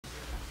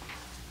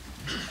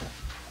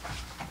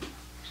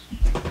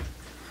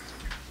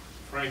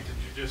Frank, did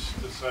you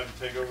just decide to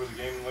take over the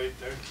game late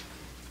there?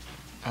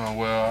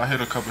 Well, I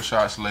hit a couple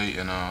shots late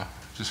and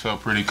just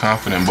felt pretty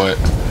confident, but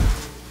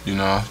you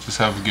know, just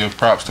have to give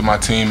props to my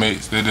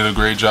teammates. They did a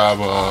great job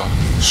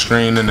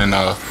screening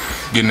and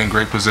getting in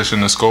great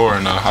position to score,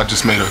 and I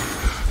just made a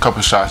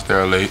couple shots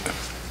there late.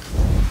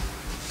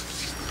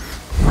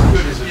 How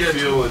good does it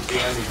feel at the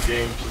end of the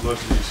game to look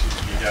at this?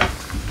 You got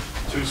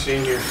two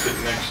seniors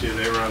sitting next to you,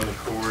 they were on the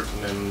court,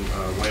 and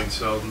then Wayne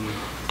Selden,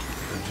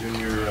 a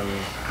junior.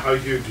 How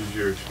huge is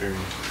your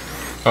experience?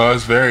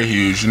 It's very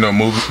huge. You know,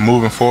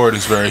 moving forward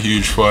is very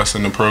huge for us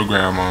in the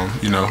program.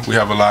 You know, we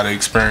have a lot of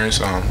experience.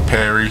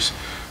 Perry's,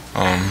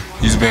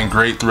 he's been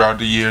great throughout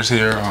the years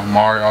here.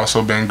 Mari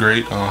also been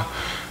great.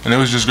 And it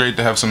was just great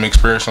to have some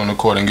experience on the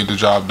court and get the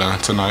job done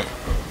tonight.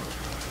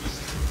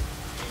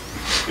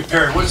 Hey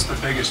Perry, what's the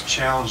biggest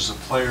challenge as a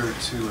player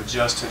to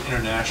adjust to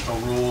international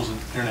rules and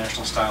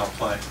international style of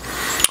play?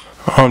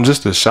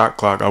 Just the shot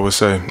clock, I would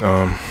say.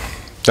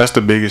 That's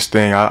the biggest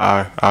thing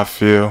I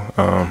feel.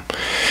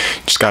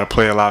 Just got to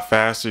play a lot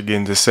faster, get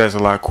into sets a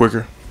lot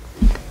quicker.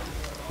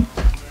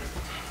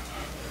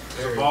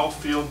 Does the ball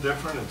feel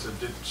different? It's a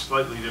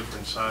slightly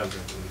different size, I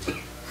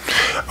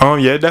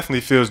believe. Yeah, it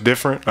definitely feels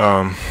different.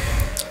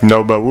 You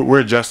know, but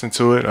we're adjusting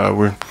to it.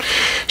 We're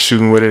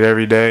shooting with it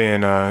every day,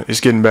 and it's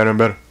getting better and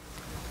better.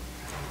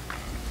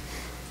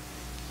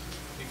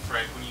 Hey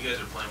Frank, when you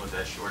guys are playing with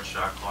that short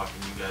shot clock,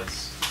 and you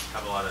guys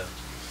have a lot of,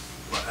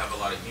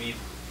 you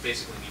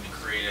basically need to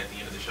create at the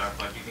end of the shot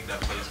clock. Do you think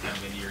that plays kind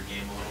of into your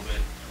game a little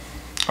bit?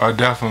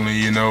 Definitely.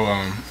 You know,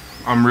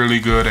 I'm really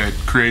good at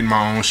creating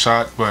my own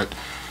shot, but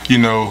you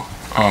know,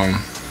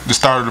 the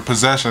start of the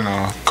possession,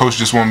 coach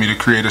just wanted me to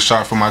create a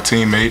shot for my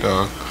teammate.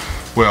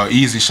 Well,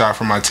 easy shot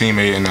for my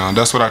teammate, and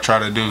that's what I try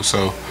to do.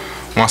 So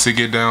once it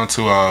get down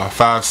to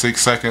 5-6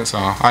 seconds,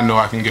 I know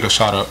I can get a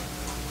shot up.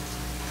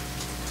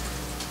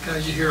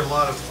 Guys, you hear a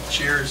lot of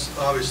cheers,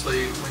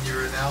 obviously, when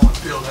you're in Allen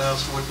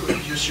Fieldhouse.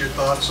 What just your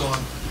thoughts on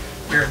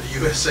hearing the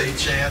USA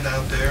chant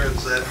out there?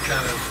 Does that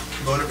kind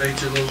of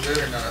motivate you a little bit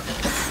or not?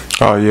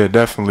 Oh yeah,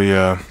 definitely.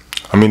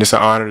 I mean, it's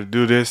an honor to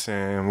do this,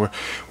 and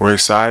we're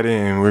excited,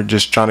 and we're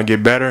just trying to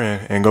get better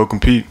and go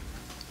compete.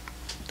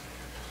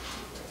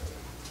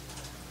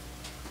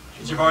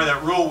 Jamari,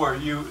 that rule where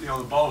you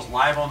know the ball's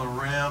live on the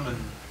rim and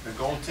the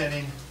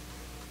goaltending.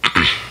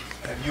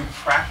 Have you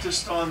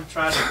practiced on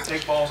trying to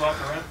take balls off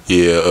the rim?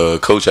 Yeah,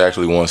 coach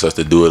actually wants us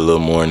to do it a little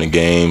more in the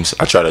games.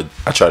 I try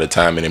to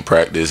time it in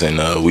practice, and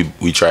we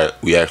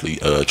actually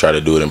try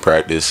to do it in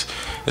practice.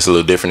 It's a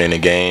little different in the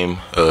game.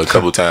 A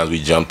couple times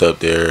we jumped up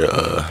there,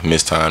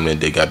 mistimed it,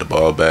 they got the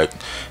ball back,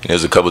 and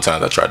there's a couple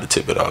times I tried to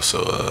tip it off. So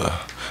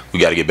we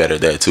got to get better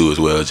at that too as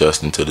well,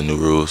 adjusting to the new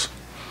rules.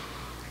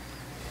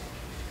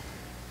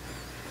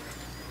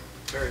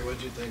 Perry, what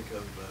did you think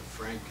of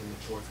Frank in the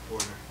fourth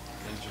quarter?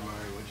 And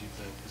Jamari, what did you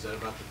think? Is that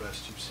about the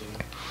best you've seen?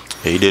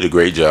 Yeah, he did a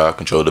great job,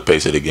 controlled the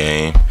pace of the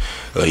game.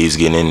 He's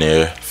getting in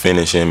there,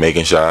 finishing,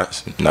 making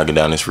shots, knocking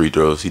down his free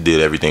throws. He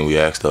did everything we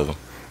asked of him.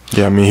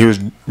 Yeah, I mean, he was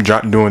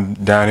doing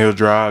downhill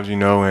drives, you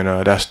know,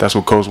 and that's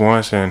what coach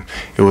wants, and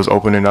it was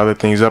opening other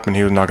things up, and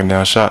he was knocking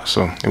down shots,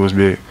 so it was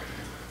big.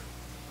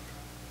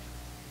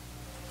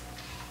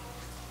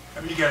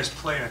 I mean, you guys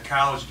play in a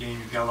college game.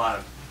 You've got a lot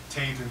of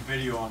tape and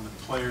video on the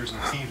players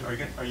and teams.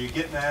 Are you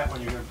getting that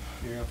when you're going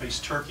to face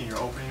Turkey in your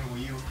opening? Will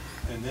you,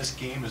 in this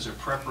game, is there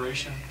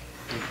preparation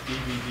with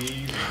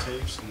DVDs and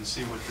tapes and to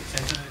see what the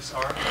tendencies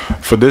are?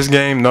 For this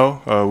game,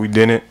 no, we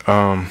didn't.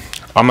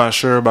 I'm not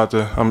sure about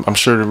I'm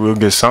sure that we'll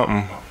get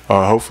something,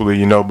 hopefully,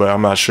 you know, but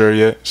I'm not sure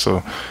yet,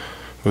 so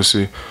we'll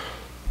see.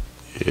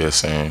 Yeah,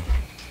 same.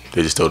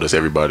 They just told us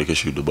everybody could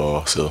shoot the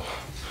ball, so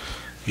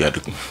you had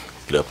to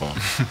get up on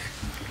it.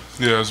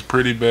 Yeah, it was a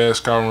pretty bad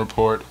scouting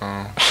report.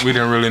 We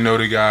didn't really know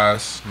the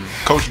guys.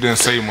 Coach didn't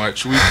say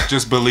much. We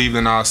just believed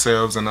in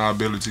ourselves and our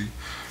ability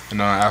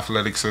and our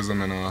athleticism,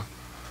 and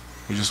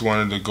we just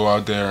wanted to go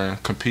out there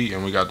and compete,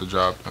 and we got the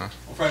job done.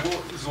 Well, Frank,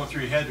 what was going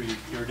through your head?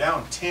 You were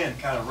down 10,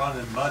 kind of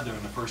running in mud there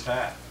in the first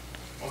half.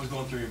 What was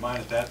going through your mind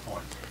at that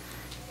point?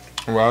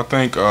 Well, I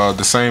think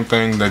the same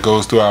thing that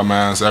goes through our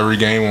minds every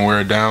game when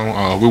we're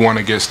down. We want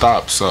to get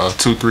stops,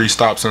 2-3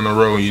 stops in a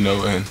row, you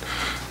know, and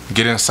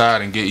get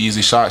inside and get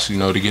easy shots, you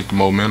know, to get the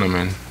momentum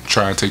and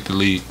try and take the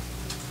lead.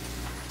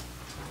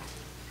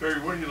 Perry,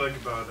 what do you like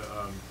about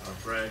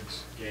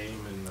Bragg's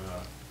game, and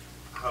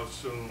how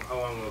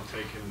long will it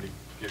take him to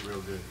get real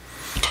good?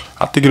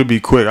 I think it'll be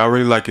quick. I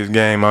really like his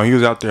game. He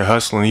was out there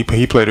hustling.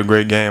 He played a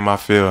great game. I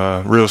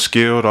feel real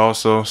skilled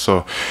also.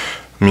 So,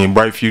 I mean,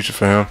 bright future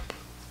for him.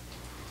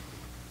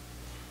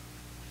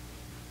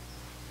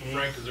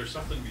 Frank, is there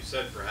something to be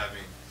said for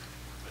having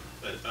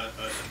a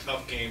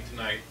tough game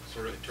tonight?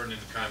 Sort of turned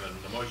into kind of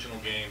an emotional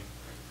game.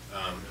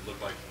 It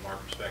looked like, from our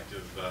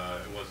perspective,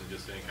 it wasn't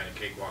just any kind of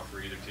cakewalk for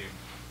either team.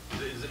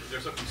 Is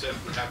there something said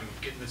for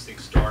getting this thing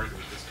started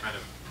with this kind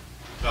of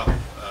tough,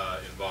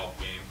 involved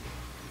game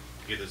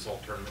to get this whole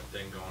tournament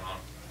thing going on?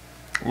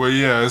 Well,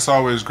 yeah, it's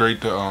always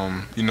great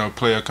to you know,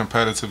 play a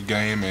competitive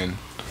game and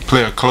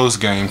play a close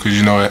game because,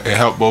 you know, it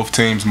helped both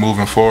teams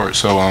moving forward.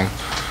 So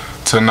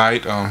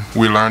tonight.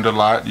 We learned a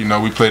lot. You know,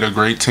 we played a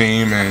great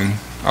team and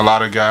a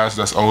lot of guys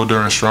that's older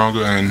and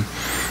stronger and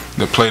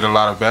that played a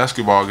lot of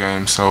basketball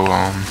games. So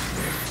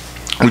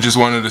we just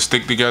wanted to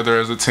stick together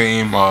as a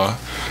team,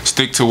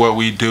 stick to what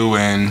we do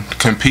and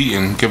compete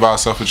and give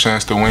ourselves a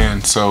chance to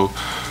win so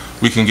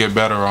we can get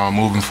better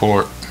moving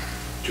forward.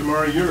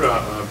 Jamari,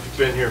 you've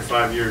been here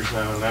 5 years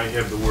now, and now you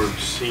have the word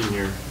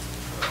senior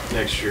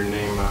next to your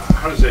name.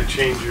 How does that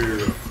change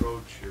your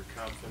approach, your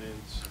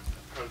confidence?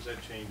 How does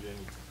that change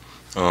anything?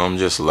 I'm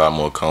just a lot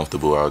more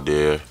comfortable out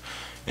there,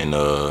 and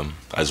I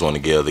just want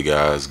to get other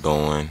guys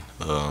going.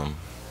 I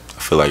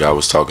feel like I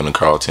was talking to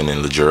Carlton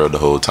and LeGerald the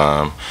whole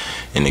time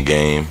in the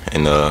game,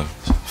 and I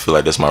feel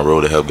like that's my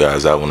role to help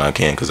guys out when I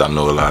can because I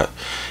know a lot.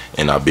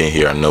 And I've been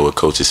here, I know what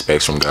coach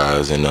expects from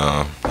guys, and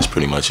that's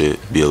pretty much it.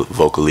 Be a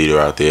vocal leader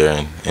out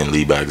there and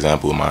lead by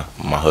example with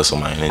my hustle,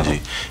 my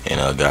energy,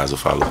 and guys will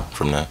follow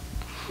from that.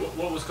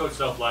 What was Coach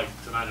Self like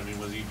tonight? I mean,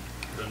 was he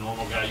the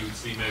normal guy you would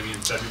see maybe in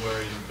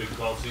February in the Big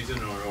 12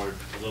 season, or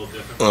a little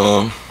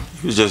different?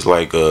 He was just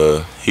like,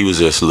 he was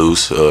just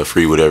loose,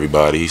 free with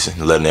everybody. He's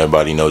letting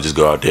everybody know, just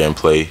go out there and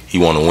play. He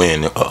want to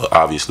win,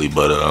 obviously,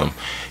 but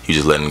he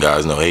just letting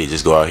guys know, hey,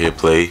 just go out here,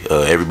 play.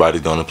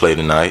 Everybody's going to play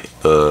tonight.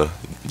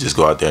 Just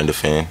go out there and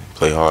defend,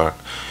 play hard.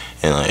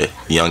 And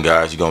young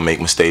guys, you're going to make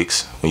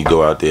mistakes when you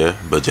go out there,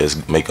 but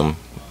just make them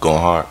going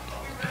hard.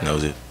 And that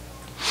was it.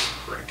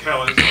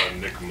 How has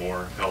Nick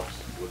Moore helped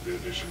with the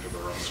addition to the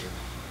roster?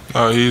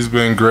 He's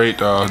been great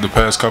the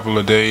past couple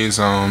of days.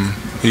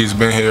 He's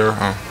been here,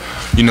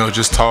 you know,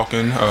 just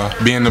talking,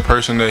 being the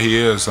person that he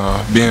is,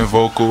 being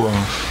vocal,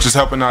 just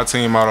helping our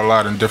team out a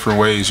lot in different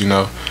ways, you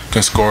know.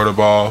 Can score the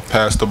ball,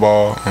 pass the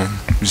ball,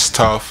 just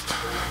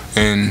tough.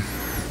 And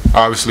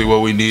obviously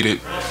what we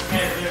needed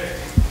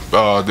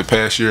the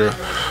past year,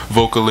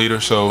 vocal leader.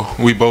 So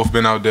we both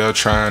been out there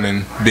trying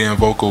and being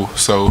vocal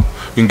so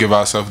we can give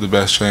ourselves the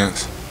best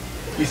chance.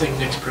 Do you think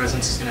Nick's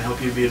presence is going to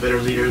help you be a better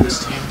leader of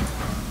this team?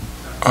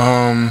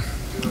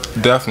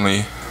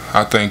 Definitely.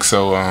 I think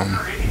so.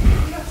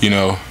 You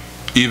know,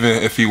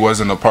 even if he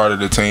wasn't a part of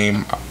the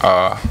team,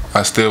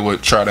 I still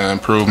would try to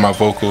improve my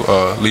vocal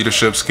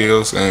leadership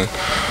skills.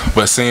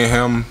 But seeing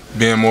him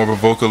being more of a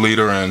vocal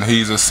leader and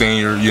he's a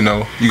senior, you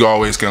know, you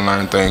always can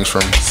learn things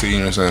from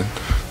seniors and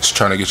just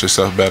trying to get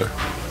yourself better.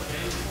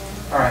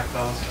 All right,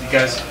 fellas. You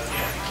guys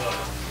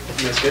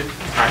good?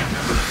 All right.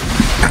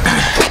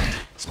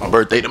 It's my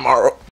birthday tomorrow.